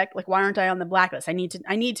perfectionism aspect, like why aren't I on the blacklist? I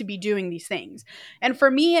need to be doing these things. And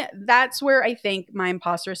for me, that's where I think my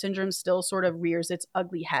imposter syndrome still sort of rears its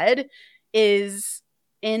ugly head, is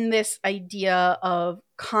in this idea of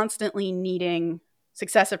constantly needing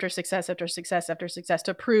success after success after success after success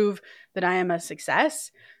to prove that I am a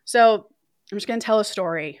success. So I'm just going to tell a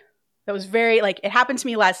story that was very, like, it happened to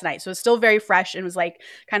me last night. So it's still very fresh and was like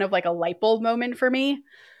kind of like a light bulb moment for me.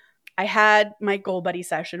 I had my goal buddy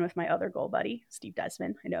session with my other goal buddy, Steve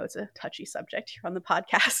Desmond. I know it's a touchy subject here on the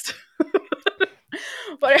podcast.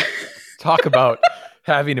 But talk about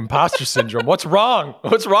having imposter syndrome. What's wrong?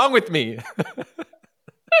 What's wrong with me?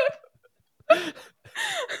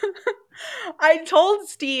 I told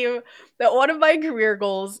Steve that one of my career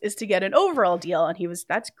goals is to get an overall deal. And he was,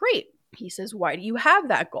 that's great. He says, why do you have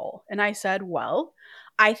that goal? And I said, well,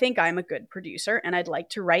 I think I'm a good producer and I'd like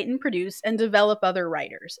to write and produce and develop other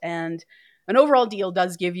writers. And an overall deal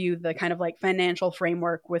does give you the kind of like financial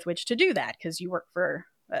framework with which to do that, because you work for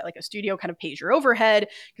like a studio kind of pays your overhead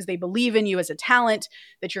because they believe in you as a talent,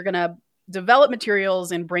 that you're going to develop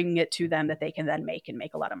materials and bring it to them that they can then make and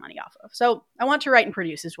make a lot of money off of. So I want to write and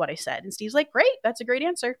produce is what I said. And Steve's like, great, that's a great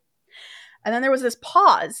answer. And then there was this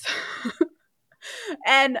pause.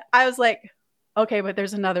 And I was like, okay, but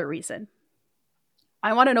there's another reason.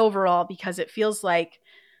 I want an overall because it feels like,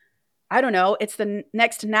 I don't know, it's the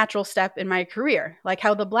next natural step in my career. Like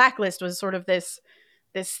how the blacklist was sort of this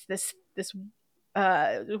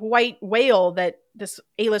white whale that this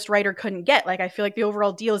A-list writer couldn't get. Like I feel like the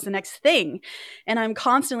overall deal is the next thing. And I'm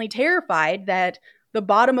constantly terrified that the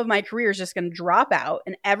bottom of my career is just going to drop out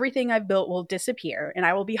and everything I've built will disappear and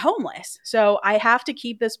I will be homeless. So I have to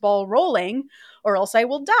keep this ball rolling or else I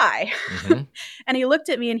will die. Mm-hmm. And he looked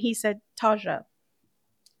at me and he said, Tasha,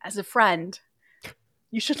 as a friend,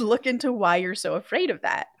 you should look into why you're so afraid of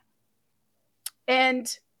that.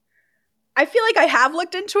 And I feel like I have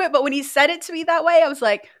looked into it, but when he said it to me that way, I was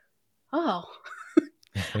like, oh.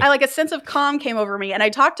 I like a sense of calm came over me. And I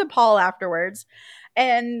talked to Paul afterwards.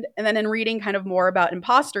 And then in reading kind of more about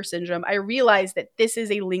imposter syndrome, I realized that this is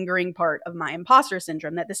a lingering part of my imposter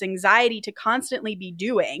syndrome, that this anxiety to constantly be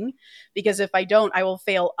doing, because if I don't, I will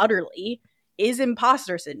fail utterly, is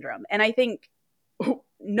imposter syndrome. And I think,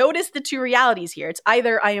 notice the two realities here. It's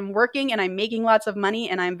either I am working and I'm making lots of money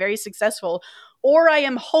and I'm very successful, or I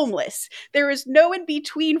am homeless. There is no in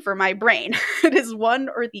between for my brain. It is one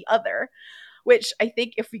or the other. Which I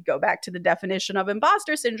think if we go back to the definition of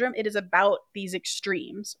imposter syndrome, it is about these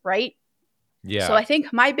extremes, right? Yeah. So I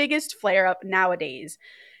think my biggest flare up nowadays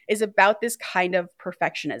is about this kind of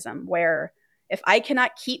perfectionism where if I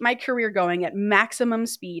cannot keep my career going at maximum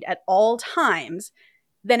speed at all times,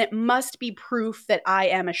 then it must be proof that I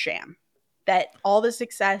am a sham, that all the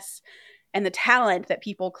success and the talent that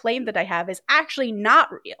people claim that I have is actually not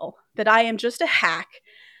real, that I am just a hack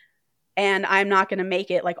and I'm not going to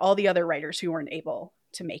make it like all the other writers who weren't able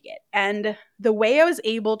to make it. And the way I was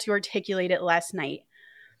able to articulate it last night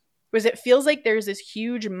was it feels like there's this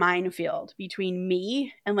huge minefield between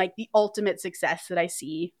me and like the ultimate success that I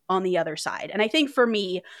see on the other side. And I think for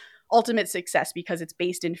me, ultimate success, because it's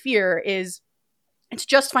based in fear, is it's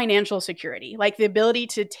just financial security, like the ability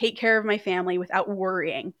to take care of my family without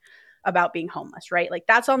worrying about being homeless, right? Like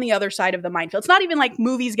that's on the other side of the minefield. It's not even like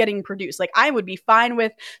movies getting produced. Like I would be fine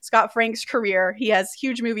with Scott Frank's career. He has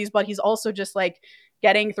huge movies, but he's also just like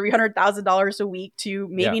getting $300,000 a week to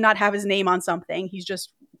maybe not have his name on something. He's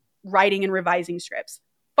just writing and revising scripts.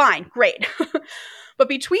 Fine, great. But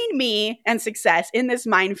between me and success in this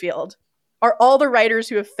minefield are all the writers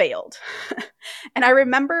who have failed. And I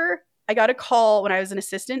remember I got a call when I was an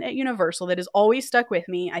assistant at Universal that has always stuck with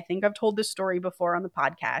me. I think I've told this story before on the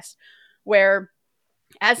podcast, where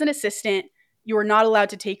as an assistant, you are not allowed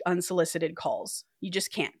to take unsolicited calls. You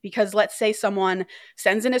just can't, because let's say someone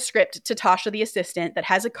sends in a script to Tasha, the assistant, that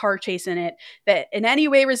has a car chase in it that in any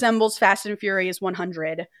way resembles Fast and Furious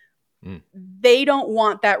 100. They don't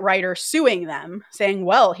want that writer suing them, saying,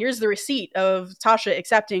 well, here's the receipt of Tasha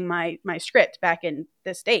accepting my script back in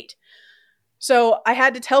this date. So I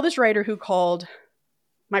had to tell this writer who called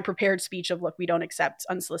my prepared speech of, look, we don't accept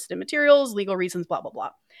unsolicited materials, legal reasons, blah, blah,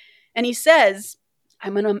 blah. And he says,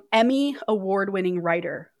 I'm an Emmy award-winning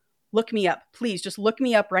writer. Look me up. Please just look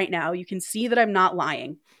me up right now. You can see that I'm not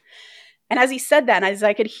lying. And as he said that, and as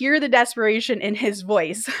I could hear the desperation in his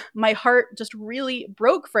voice, my heart just really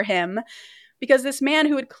broke for him, because this man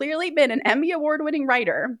who had clearly been an Emmy award-winning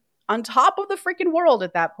writer on top of the freaking world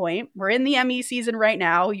at that point, we're in the Emmy season right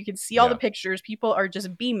now. You can see all the pictures. People are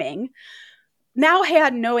just beaming. Now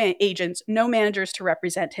had no agents, no managers to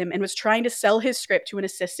represent him, and was trying to sell his script to an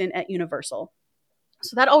assistant at Universal.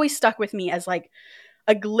 So that always stuck with me as like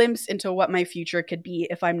a glimpse into what my future could be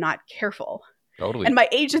if I'm not careful. Totally. And my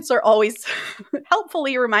agents are always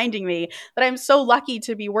helpfully reminding me that I'm so lucky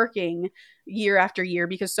to be working year after year,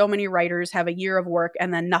 because so many writers have a year of work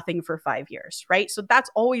and then nothing for 5 years, right? So that's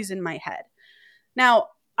always in my head. Now,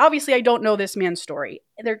 obviously, I don't know this man's story.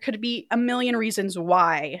 There could be a million reasons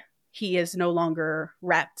why he is no longer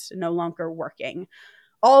repped, no longer working.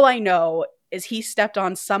 All I know is he stepped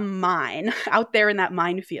on some mine out there in that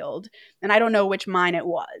minefield, and I don't know which mine it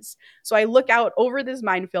was. So I look out over this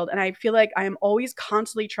minefield and I feel like I am always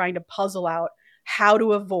constantly trying to puzzle out how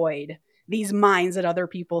to avoid these mines that other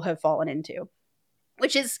people have fallen into,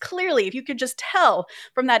 which is clearly, if you could just tell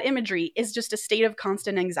from that imagery, is just a state of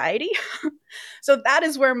constant anxiety. So that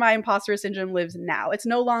is where my imposter syndrome lives now. It's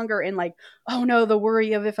no longer in like, oh no, the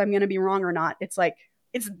worry of if I'm going to be wrong or not. It's like,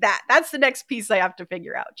 that's the next piece I have to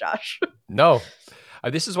figure out, Josh. No,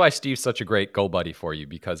 this is why Steve's such a great go buddy for you,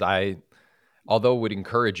 because although would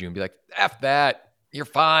encourage you and be like, F that, you're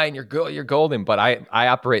fine, you're good, you're golden. But I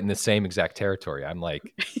operate in the same exact territory. I'm like,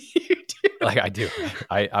 You do. like I do.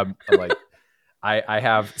 I'm like, I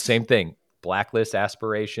have same thing, blacklist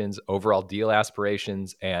aspirations, overall deal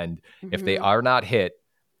aspirations. And if they are not hit,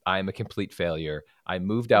 I'm a complete failure. I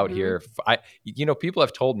moved out here. People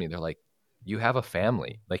have told me, they're like, you have a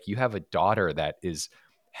family, like you have a daughter that is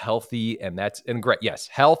healthy, and great. Yes,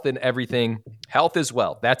 health and everything, health as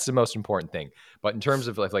well. That's the most important thing. But in terms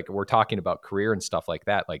of like we're talking about career and stuff like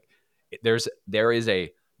that, like there is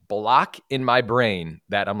a block in my brain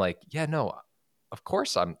that I'm like, yeah, no, of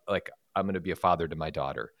course I'm going to be a father to my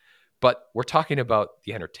daughter. But we're talking about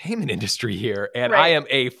the entertainment industry here, and I am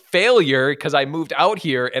a failure because I moved out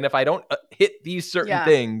here. And if I don't hit these certain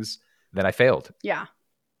things, then I failed. Yeah.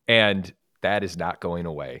 And that is not going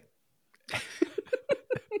away.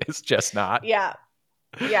 It's just not. Yeah.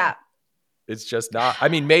 Yeah. It's just not. I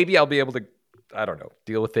mean, maybe I'll be able to, I don't know,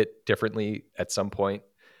 deal with it differently at some point,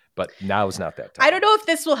 but now is not that time. I don't know if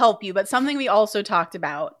this will help you, but something we also talked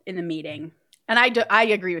about in the meeting, and I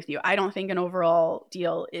agree with you. I don't think an overall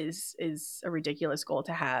deal is a ridiculous goal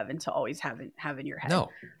to have and to always have in your head. No,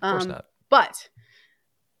 of course not. But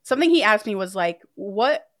something he asked me was like,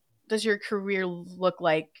 what does your career look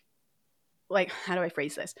like? Like, how do I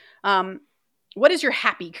phrase this? What is your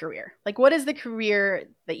happy career? Like, what is the career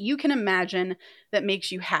that you can imagine that makes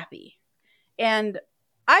you happy? And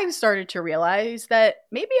I've started to realize that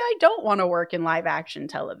maybe I don't want to work in live action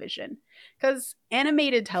television, because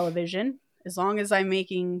animated television, as long as I'm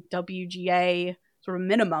making WGA sort of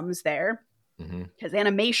minimums there, because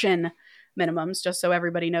animation minimums, just so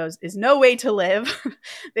everybody knows, is no way to live.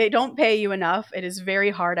 They don't pay you enough. It is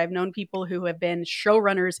very hard. I've known people who have been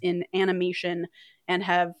showrunners in animation and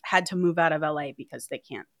have had to move out of LA because they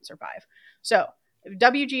can't survive. So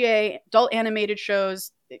WGA, adult animated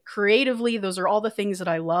shows, creatively, those are all the things that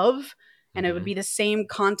I love. And it would be the same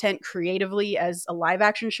content creatively as a live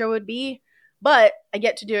action show would be. But I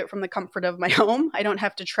get to do it from the comfort of my home. I don't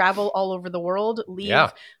have to travel all over the world,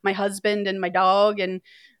 leave my husband and my dog and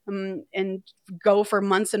go for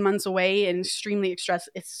months and months away, and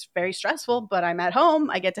it's very stressful, but I'm at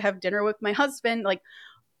home. I get to have dinner with my husband. Like,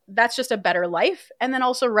 that's just a better life. And then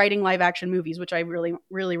also writing live action movies, which I really,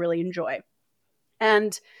 really, really enjoy.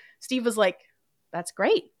 And Steve was like, that's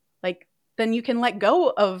great. Like, then you can let go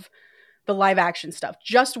of the live action stuff.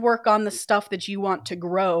 Just work on the stuff that you want to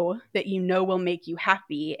grow, that you know will make you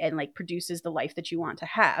happy and like produces the life that you want to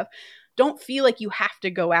have. Don't feel like you have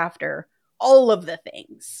to go after all of the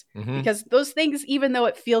things, because those things, even though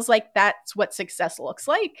it feels like that's what success looks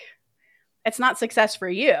like, it's not success for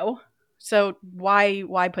you. So why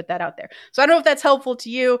put that out there? So I don't know if that's helpful to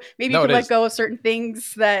you. Maybe you can let go of certain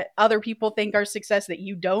things that other people think are success that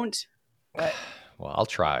you don't. But well, I'll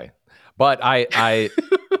try. But I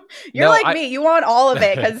you're like me. You want all of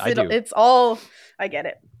it because it's all. I get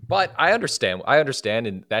it. But I understand,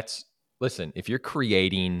 and listen. If you're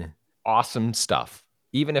creating awesome stuff,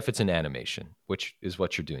 even if it's an animation, which is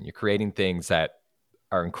what you're doing, you're creating things that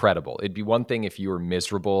are incredible. It'd be one thing if you were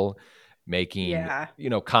miserable making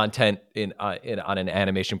content on an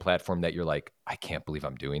animation platform that you're like, I can't believe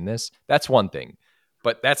I'm doing this. That's one thing,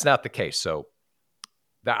 but that's not the case. So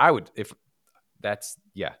that I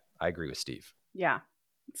agree with Steve. Yeah,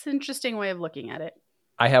 it's an interesting way of looking at it.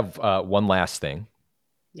 I have one last thing.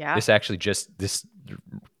 Yeah, this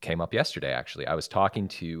came up yesterday. Actually, I was talking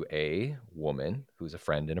to a woman who's a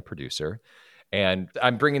friend and a producer, and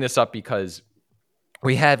I'm bringing this up because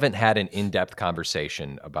we haven't had an in-depth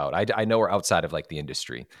conversation about. I know her outside of like the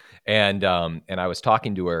industry, and I was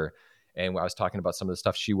talking to her, and I was talking about some of the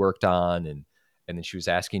stuff she worked on, and then she was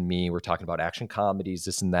asking me. We're talking about action comedies,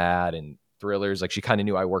 this and that, and thrillers. Like, she kind of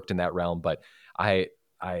knew I worked in that realm, but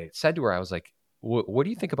I said to her, I was like, what do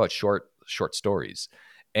you think about short stories?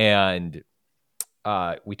 And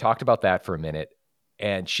we talked about that for a minute.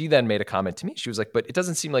 And she then made a comment to me. She was like, but it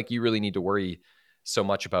doesn't seem like you really need to worry so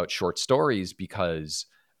much about short stories because,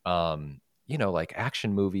 like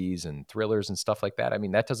action movies and thrillers and stuff like that. I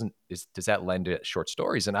mean, does that lend to short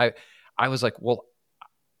stories? And I was like, well,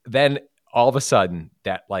 then all of a sudden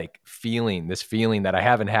that this feeling that I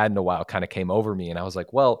haven't had in a while kind of came over me. And I was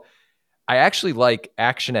like, well, I actually like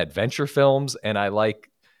action adventure films and I like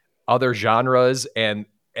other genres and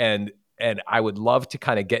and I would love to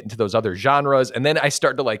kind of get into those other genres. And then I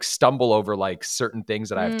start to stumble over certain things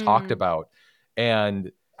that I've talked Mm. about.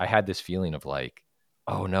 And I had this feeling of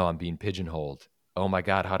oh no, I'm being pigeonholed. Oh my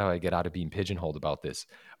God, how do I get out of being pigeonholed about this?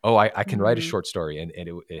 Oh, I can write a short story. And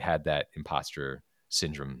it had that imposter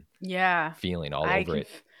syndrome Yeah. feeling all I over can it.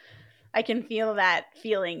 I can feel that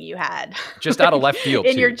feeling you had. Just out of left field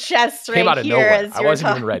in your too. chest Came right out of here nowhere. as I you're wasn't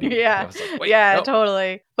even talking. ready. Yeah. I was like, wait, Yeah, no.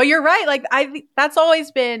 totally. But you're right. I think that's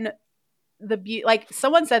always been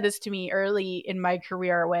someone said this to me early in my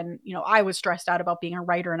career when, I was stressed out about being a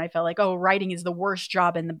writer and I felt like, oh, writing is the worst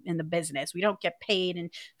job in the business. We don't get paid, and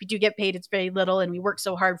if we do get paid, it's very little, and we work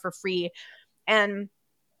so hard for free. And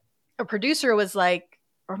a producer was like,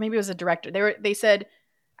 or maybe it was a director. They said,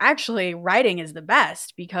 actually, writing is the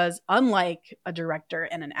best because unlike a director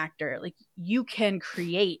and an actor, you can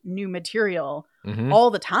create new material Mm-hmm. all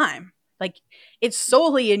the time. It's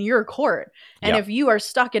solely in your court. And Yeah. if you are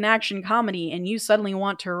stuck in action comedy and you suddenly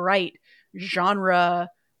want to write genre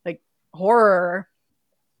horror,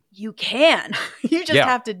 you can. You just Yeah.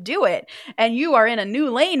 have to do it. And you are in a new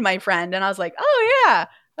lane, my friend. And I was like, oh, yeah.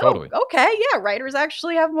 Oh, Totally. okay. Yeah. Writers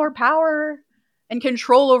actually have more power and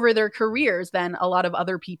control over their careers than a lot of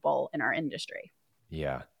other people in our industry.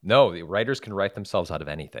 Yeah. No, the writers can write themselves out of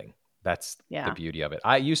anything. That's the Yeah. beauty of it.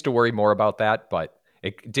 I used to worry more about that, but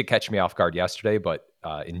it did catch me off guard yesterday. But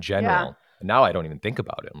in Yeah. general, now I don't even think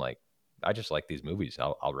about it. I'm like, I just like these movies.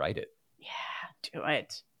 I'll write it. Yeah. Do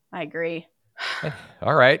it. I agree.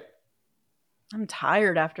 All right. I'm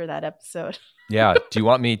tired after that episode. Yeah. Do you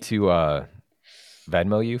want me to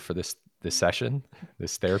Venmo you for this session,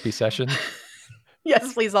 this therapy session?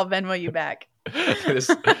 Yes, please. I'll Venmo you back. This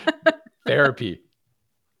therapy.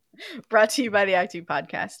 Brought to you by the Act 2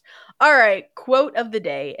 podcast. All right, quote of the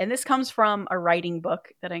day. And this comes from a writing book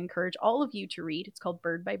that I encourage all of you to read. It's called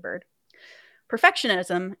Bird by Bird.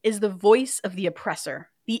 Perfectionism is the voice of the oppressor,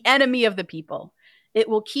 the enemy of the people. It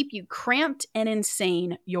will keep you cramped and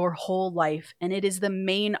insane your whole life, and it is the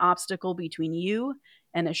main obstacle between you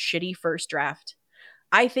and a shitty first draft.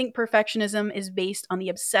 I think perfectionism is based on the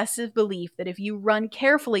obsessive belief that if you run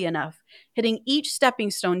carefully enough, hitting each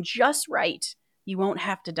stepping stone just right, you won't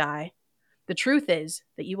have to die. The truth is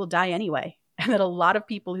that you will die anyway, and that a lot of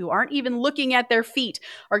people who aren't even looking at their feet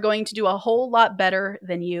are going to do a whole lot better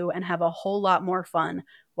than you and have a whole lot more fun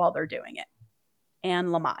while they're doing it. Anne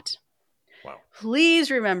Lamott. Wow. Please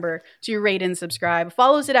remember to rate and subscribe.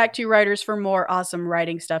 Follow us at Act 2 Writers for more awesome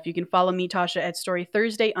writing stuff. You can follow me, Tasha, at Story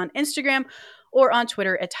Thursday on Instagram or on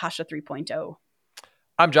Twitter at Tasha 3.0.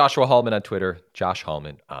 I'm Joshua Hallman on Twitter, Josh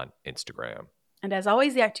Hallman on Instagram. And as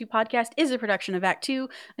always, the Act 2 podcast is a production of Act 2,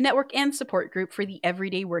 a network and support group for the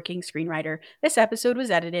everyday working screenwriter. This episode was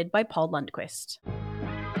edited by Paul Lundquist.